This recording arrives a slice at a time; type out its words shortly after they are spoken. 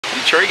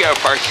Detroit got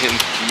a parking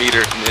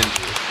meter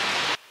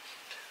ninja.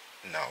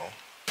 No.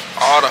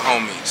 All the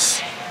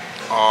homies.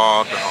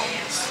 All the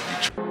homies.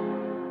 Detroit.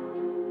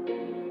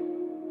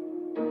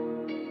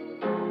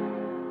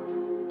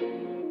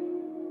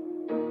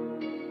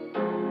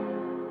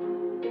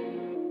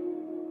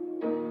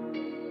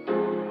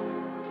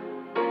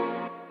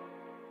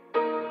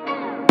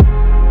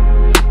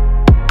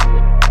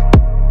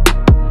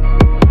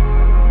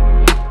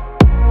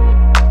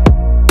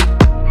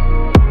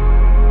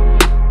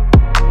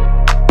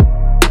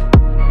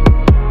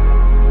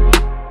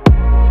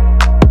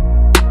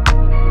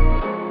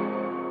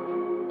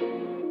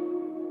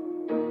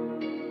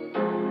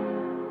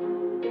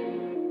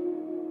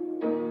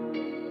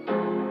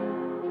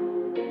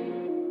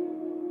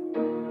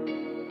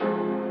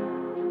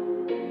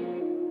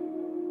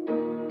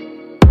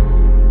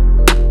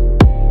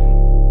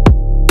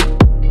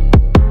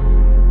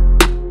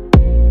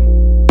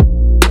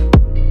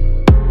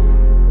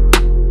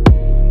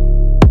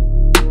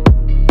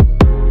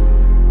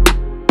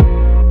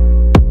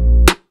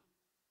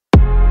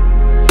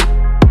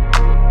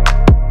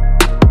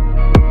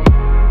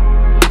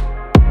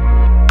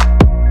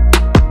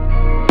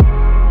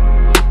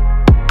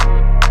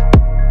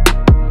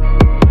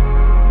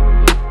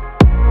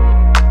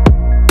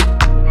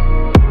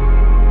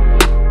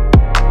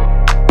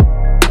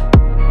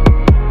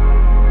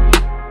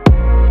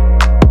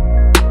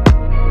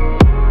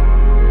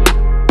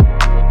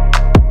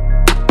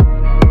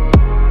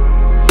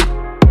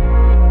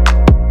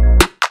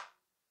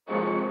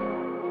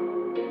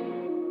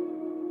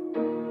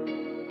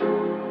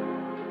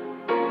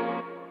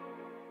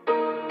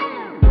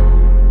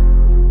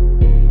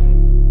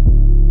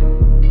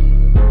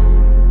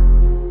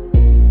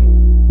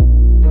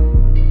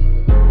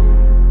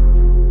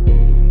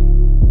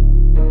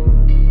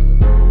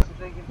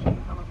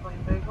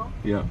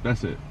 Yeah,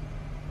 that's it.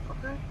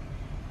 Okay.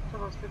 So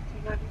that's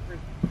 $15.93.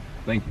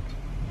 Thank you.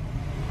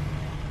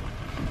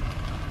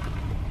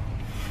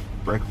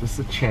 Breakfast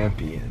of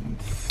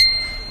champions.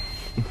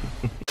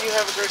 You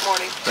have a great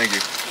morning. Thank you.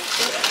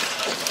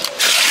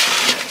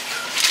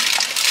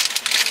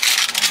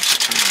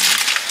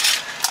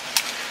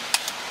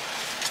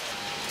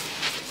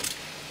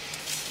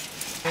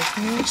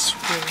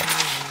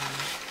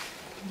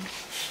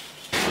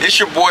 It's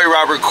your boy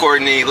Robert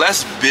Courtney.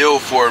 Let's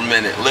build for a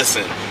minute.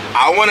 Listen,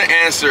 I want to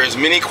answer as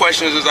many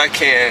questions as I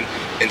can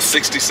in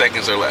 60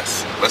 seconds or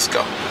less. Let's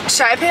go.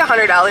 Should I pay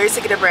 $100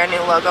 to get a brand new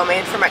logo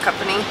made for my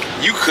company?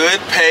 You could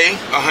pay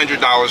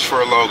 $100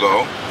 for a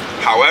logo.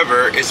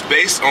 However, it's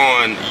based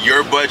on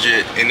your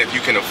budget and if you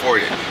can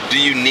afford it. Do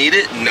you need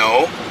it?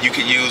 No. You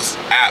could use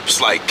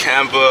apps like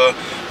Canva,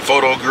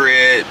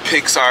 PhotoGrid,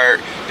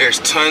 PixArt. There's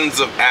tons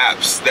of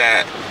apps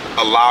that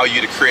allow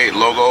you to create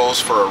logos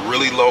for a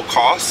really low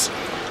cost.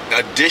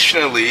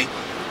 Additionally,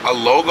 a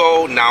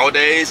logo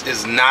nowadays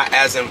is not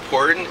as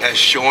important as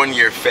showing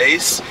your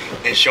face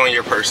and showing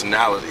your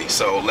personality.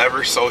 So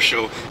leverage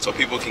social so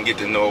people can get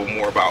to know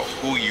more about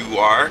who you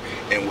are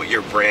and what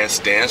your brand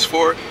stands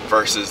for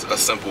versus a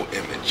simple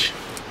image.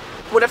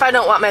 What if I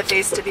don't want my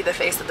face to be the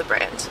face of the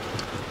brand?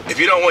 If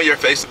you don't want your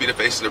face to be the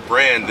face of the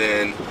brand,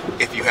 then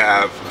if you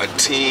have a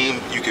team,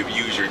 you could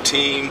use your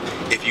team.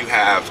 If you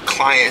have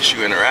clients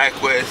you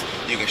interact with,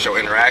 you can show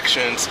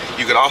interactions.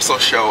 You could also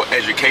show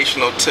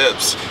educational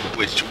tips,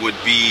 which would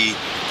be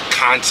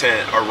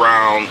content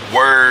around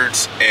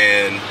words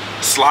and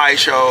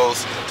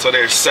slideshows. So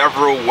there's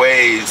several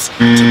ways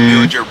to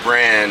build your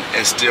brand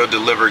and still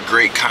deliver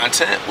great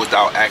content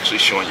without actually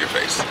showing your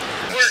face.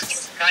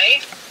 Works,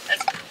 right?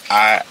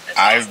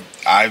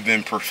 I've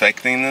been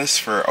perfecting this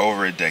for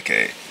over a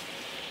decade.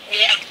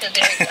 Yeah, there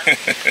you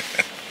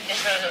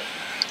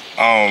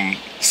go.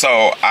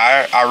 So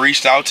I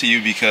reached out to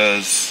you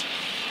because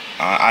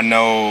I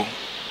know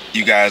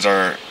you guys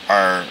are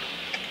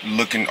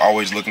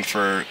always looking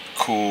for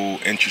cool,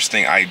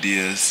 interesting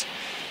ideas,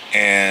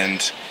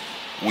 and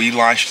we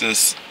launched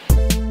this.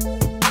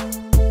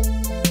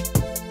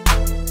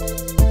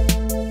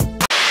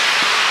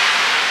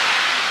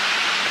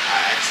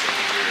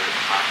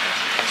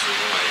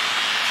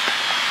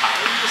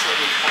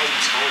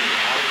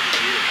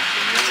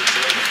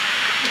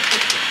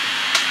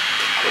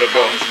 What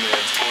about this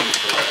man Tony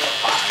for like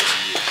 5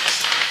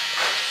 years?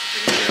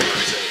 And he never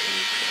said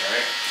anything,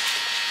 right?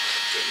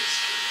 Goodness.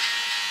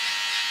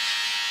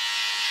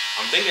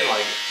 I'm thinking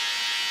like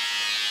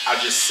I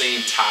just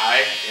seen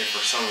Ty, and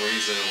for some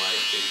reason like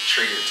it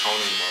triggered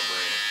Tony in my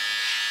brain.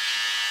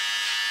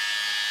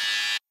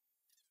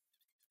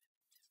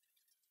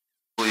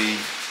 We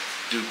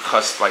do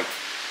like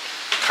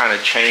kind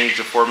of change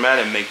the format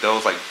and make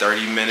those like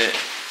 30-minute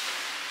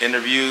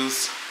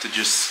interviews to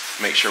just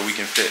make sure we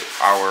can fit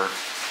our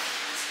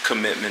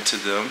commitment to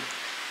them.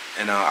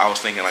 And I was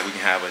thinking like we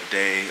can have a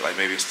day, like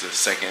maybe it's the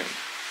second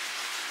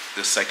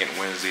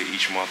Wednesday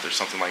each month or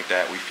something like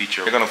that. We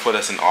feature. They're gonna put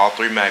us in all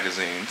 3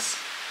 magazines,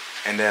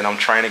 and then I'm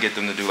trying to get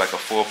them to do like a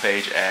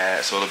full-page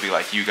ad, so it'll be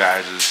like you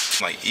guys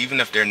is like, even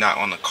if they're not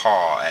on the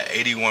call, at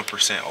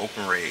 81%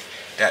 open rate,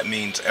 that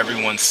means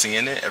everyone's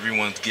seeing it,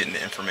 everyone's getting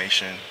the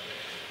information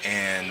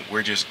and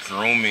we're just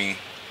grooming.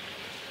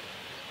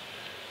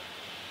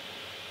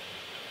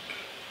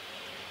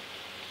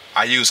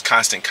 I use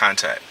Constant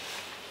Contact.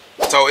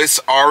 So it's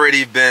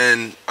already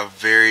been a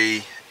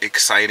very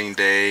exciting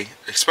day,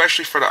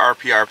 especially for the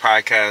RPR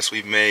podcast.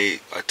 We've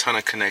made a ton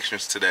of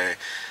connections today,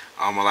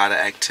 a lot of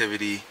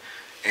activity,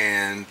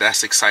 and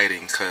that's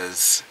exciting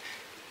because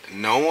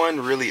no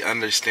one really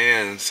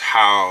understands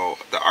how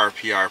the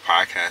RPR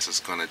podcast is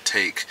going to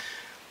take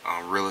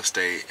real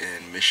estate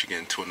in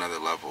Michigan to another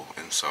level.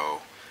 And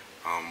so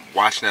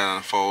watching that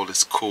unfold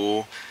is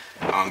cool.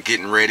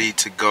 Getting ready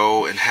to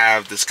go and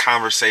have this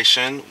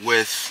conversation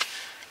with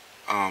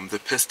the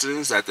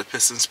Pistons at the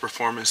Pistons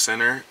Performance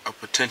Center, a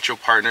potential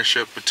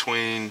partnership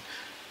between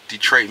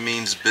Detroit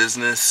Means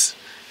Business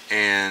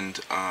and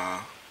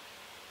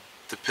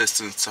the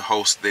Pistons to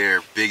host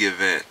their big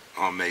event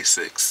on May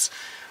 6th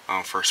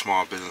for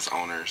small business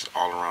owners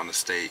all around the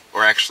state.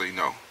 Or actually,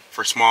 no,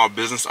 for small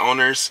business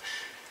owners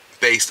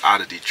based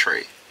out of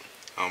Detroit.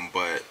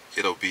 But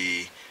it'll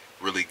be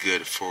really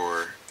good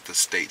for the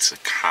state's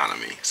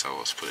economy, so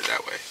let's put it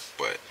that way.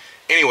 But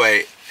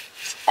anyway,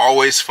 it's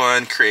always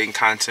fun creating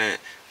content,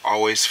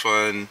 always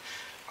fun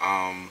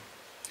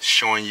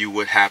showing you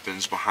what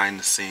happens behind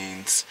the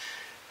scenes,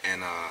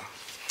 and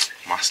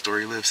my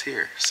story lives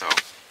here. So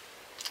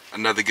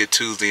another good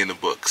Tuesday in the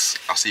books.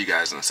 I'll see you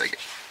guys in a second.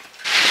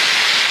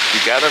 You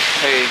gotta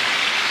pay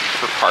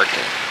for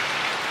parking,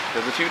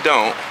 because if you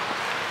don't,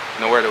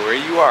 no matter where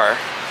you are,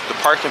 the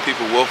parking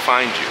people will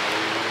find you.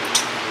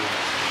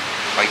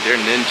 Like they're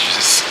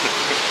ninjas.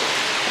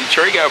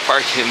 Detroit got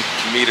parking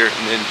meter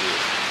ninjas.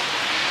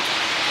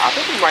 I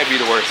think we might be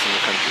the worst in the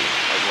country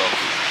as well.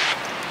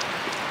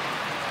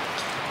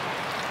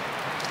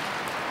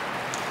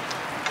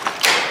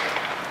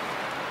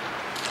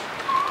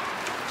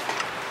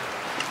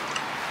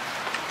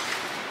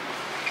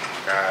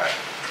 God.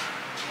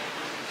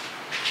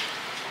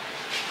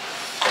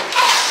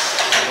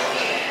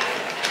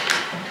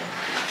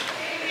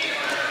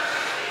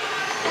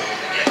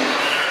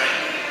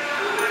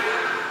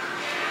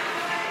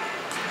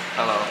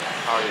 Hello,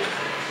 how are you?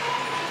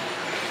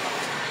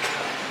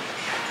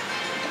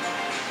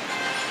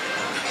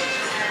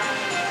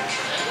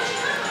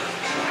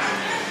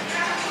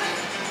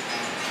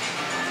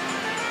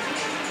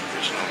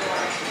 Original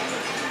black.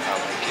 I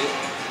like it.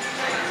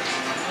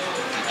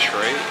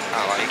 Detroit,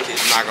 I like it.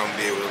 I'm not gonna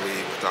be able to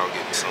leave without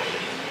getting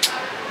something.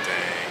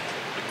 Dang.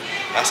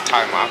 That's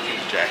Ty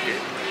Mopkins' jacket.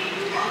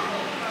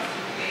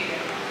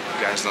 You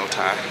guys know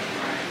Ty?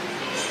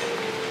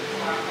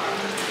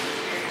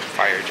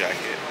 Fire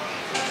jacket.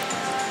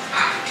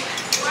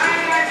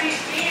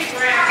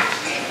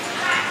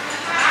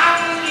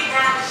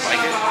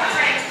 Like it?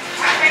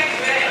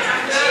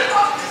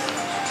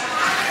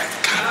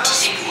 Got to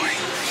support.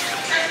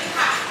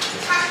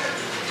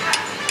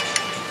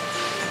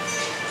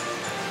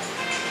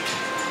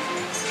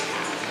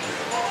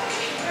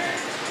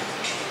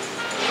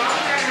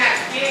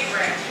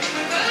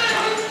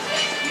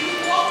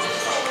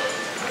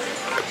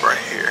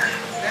 Right here.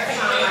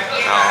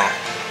 Now,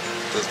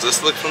 does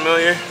this look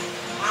familiar? Does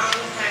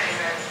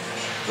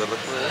that look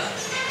familiar?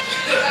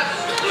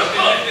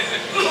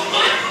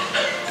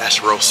 That's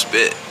roast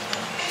spit.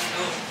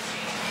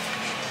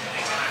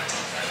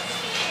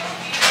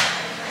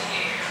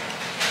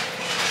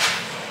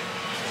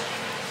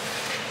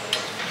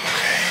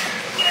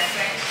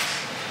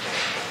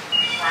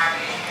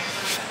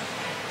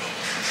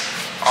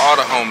 All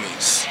the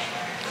homies.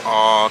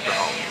 All the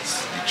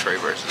homies. Detroit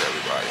versus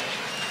everybody.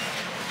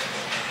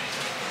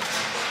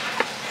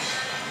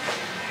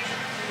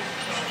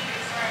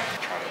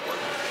 Try to work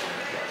with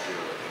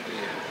them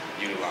and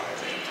utilize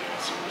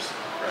influencers.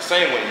 The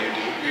same way you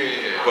do.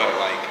 Yeah. But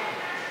like,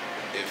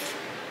 if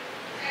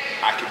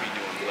I could be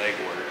doing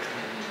legwork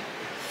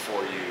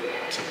for you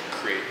to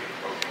create,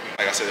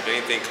 like I said, if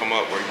anything come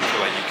up where you feel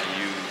like you can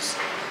use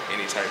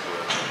any type of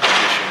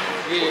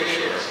additional push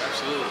or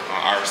absolutely.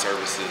 Our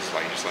services,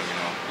 like just let me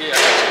know. Yeah.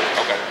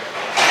 Okay.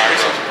 All right,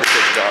 so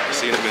appreciate the job.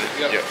 See you in a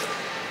minute. Yep.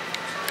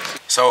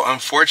 So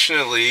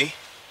unfortunately,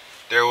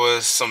 there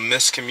was some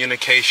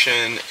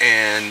miscommunication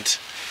and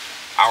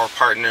our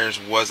partners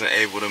wasn't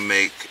able to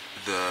make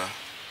the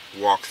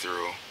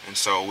walkthrough, and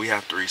so we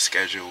have to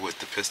reschedule with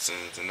the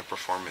Pistons and the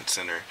Performance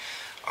Center.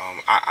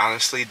 I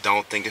honestly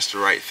don't think it's the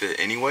right fit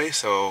anyway,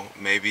 so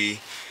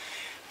maybe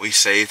we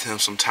saved him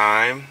some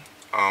time,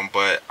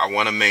 but I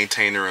want to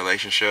maintain the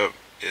relationship.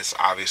 It's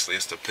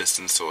the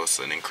Pistons, so it's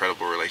an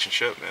incredible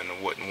relationship, and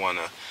I wouldn't want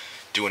to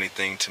do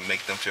anything to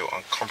make them feel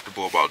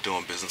uncomfortable about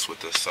doing business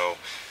with us. So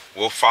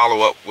we'll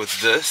follow up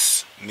with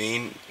this.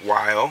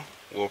 Meanwhile,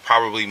 we'll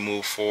probably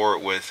move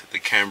forward with the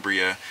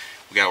Cambria.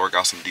 We got to work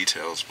out some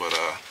details, but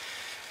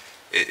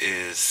it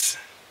is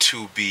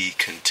to be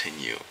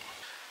continued.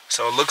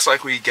 So it looks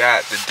like we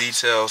got the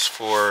details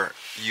for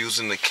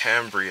using the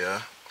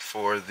Cambria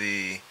for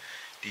the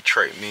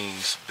Detroit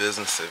Means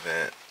business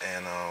event,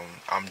 and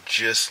I'm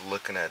just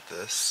looking at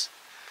this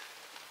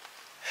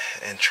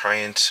and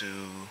trying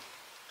to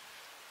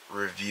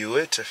review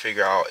it to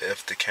figure out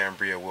if the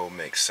Cambria will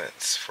make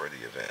sense for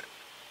the event.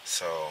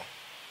 So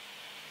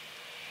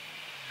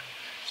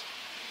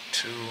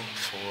 2,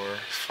 4,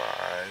 5,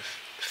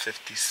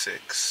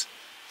 56,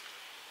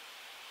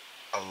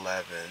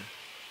 11,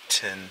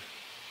 10,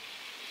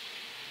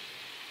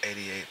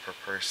 88 per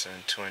person,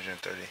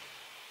 230.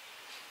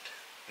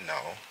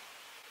 No,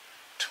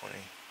 20.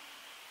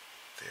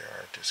 There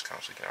are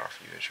discounts we can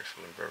offer you at your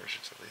food and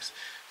beverages at least,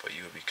 but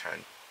you will be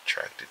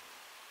contracted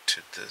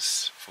to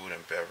this food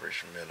and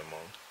beverage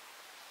minimum.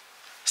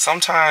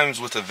 Sometimes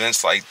with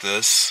events like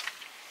this,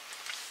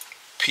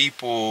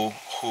 people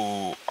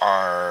who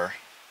are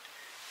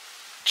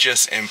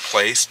just in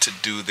place to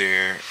do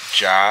their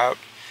job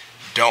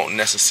don't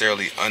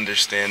necessarily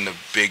understand the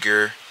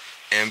bigger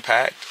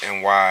impact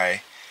and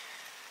why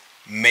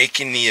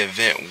making the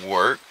event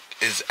work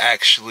is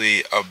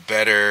actually a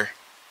better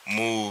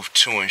move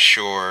to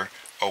ensure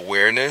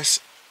awareness,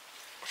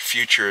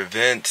 future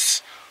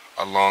events,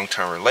 a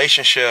long-term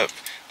relationship,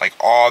 like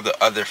all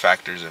the other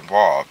factors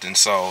involved. And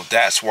so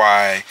that's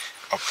why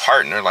a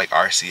partner like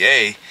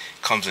RCA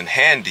comes in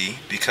handy,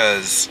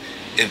 because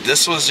if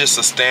this was just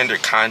a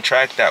standard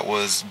contract that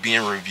was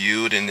being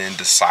reviewed and then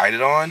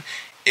decided on,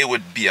 it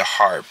would be a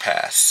hard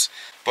pass.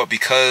 But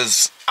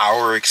because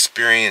our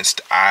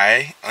experienced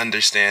eye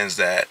understands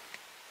that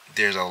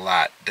there's a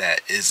lot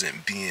that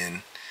isn't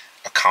being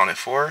accounted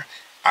for,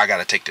 I got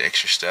to take the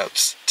extra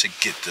steps to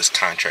get this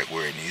contract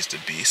where it needs to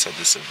be so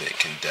this event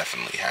can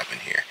definitely happen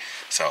here.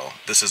 So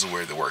this is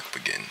where the work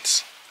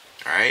begins.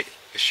 All right,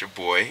 it's your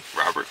boy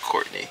Robert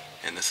Courtney,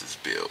 and this is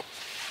Bill.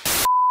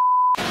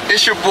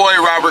 It's your boy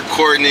Robert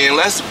Courtney, and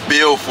let's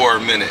build for a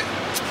minute.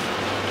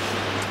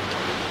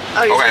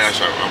 Oh, okay, I'm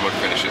sorry, I'm gonna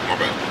finish it. My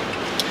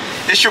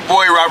bad. It's your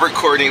boy Robert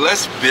Courtney.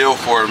 Let's build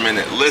for a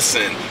minute.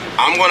 Listen,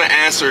 I'm gonna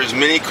answer as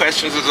many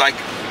questions as I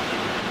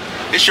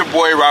can. It's your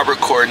boy Robert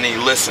Courtney.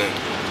 Listen.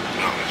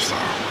 No, I'm sorry.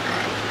 Oh my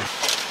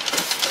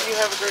God. You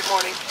have a great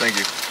morning. Thank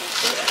you.